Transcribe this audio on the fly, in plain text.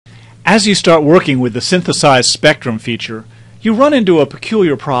As you start working with the synthesized spectrum feature, you run into a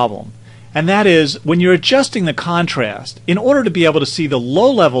peculiar problem, and that is when you're adjusting the contrast, in order to be able to see the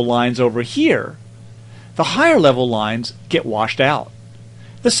low-level lines over here, the higher-level lines get washed out.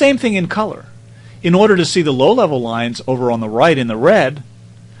 The same thing in color. In order to see the low-level lines over on the right in the red,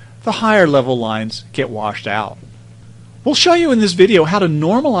 the higher-level lines get washed out. We'll show you in this video how to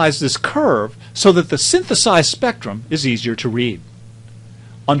normalize this curve so that the synthesized spectrum is easier to read.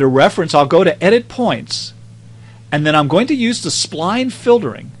 Under Reference, I'll go to Edit Points, and then I'm going to use the spline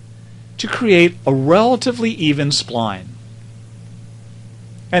filtering to create a relatively even spline.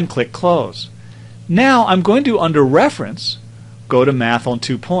 And click Close. Now I'm going to, under Reference, go to Math on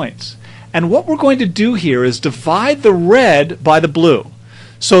 2 points. And what we're going to do here is divide the red by the blue,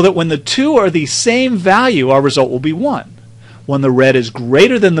 so that when the two are the same value, our result will be 1. When the red is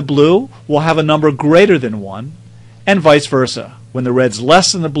greater than the blue, we'll have a number greater than 1, and vice versa. When the red's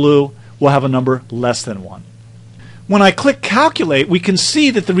less than the blue, we'll have a number less than 1. When I click Calculate, we can see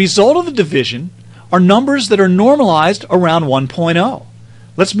that the result of the division are numbers that are normalized around 1.0.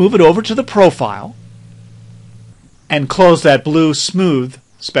 Let's move it over to the profile and close that blue smooth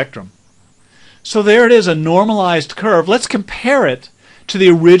spectrum. So there it is, a normalized curve. Let's compare it to the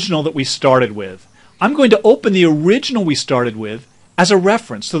original that we started with. I'm going to open the original we started with as a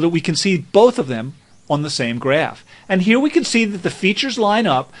reference so that we can see both of them on the same graph. And here we can see that the features line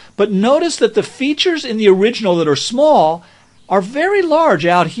up, but notice that the features in the original that are small are very large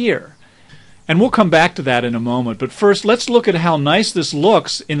out here. And we'll come back to that in a moment, but first let's look at how nice this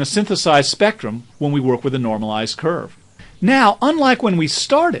looks in the synthesized spectrum when we work with a normalized curve. Now, unlike when we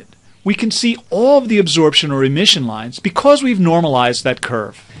started, we can see all of the absorption or emission lines because we've normalized that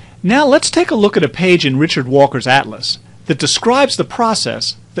curve. Now let's take a look at a page in Richard Walker's atlas that describes the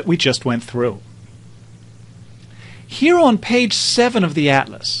process that we just went through. Here on page 7 of the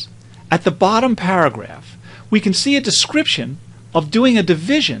atlas, at the bottom paragraph, we can see a description of doing a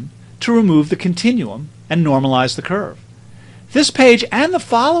division to remove the continuum and normalize the curve. This page and the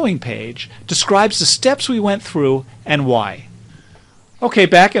following page describes the steps we went through and why. Okay,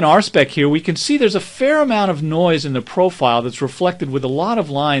 back in RSpec here, we can see there's a fair amount of noise in the profile that's reflected with a lot of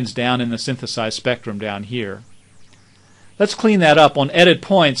lines down in the synthesized spectrum down here. Let's clean that up. On Edit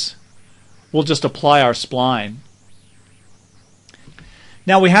Points, we'll just apply our spline.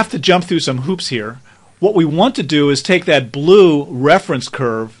 Now we have to jump through some hoops here. What we want to do is take that blue reference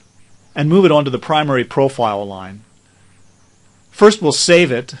curve and move it onto the primary profile line. First we'll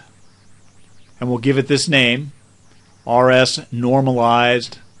save it, and we'll give it this name, RS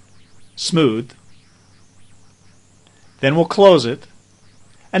Normalized Smooth. Then we'll close it,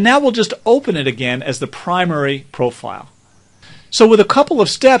 and now we'll just open it again as the primary profile. So with a couple of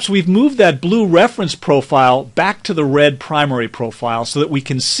steps, we've moved that blue reference profile back to the red primary profile so that we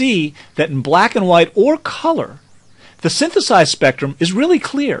can see that in black and white or color, the synthesized spectrum is really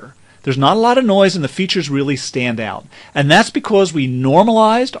clear. There's not a lot of noise and the features really stand out. And that's because we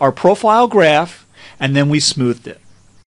normalized our profile graph and then we smoothed it.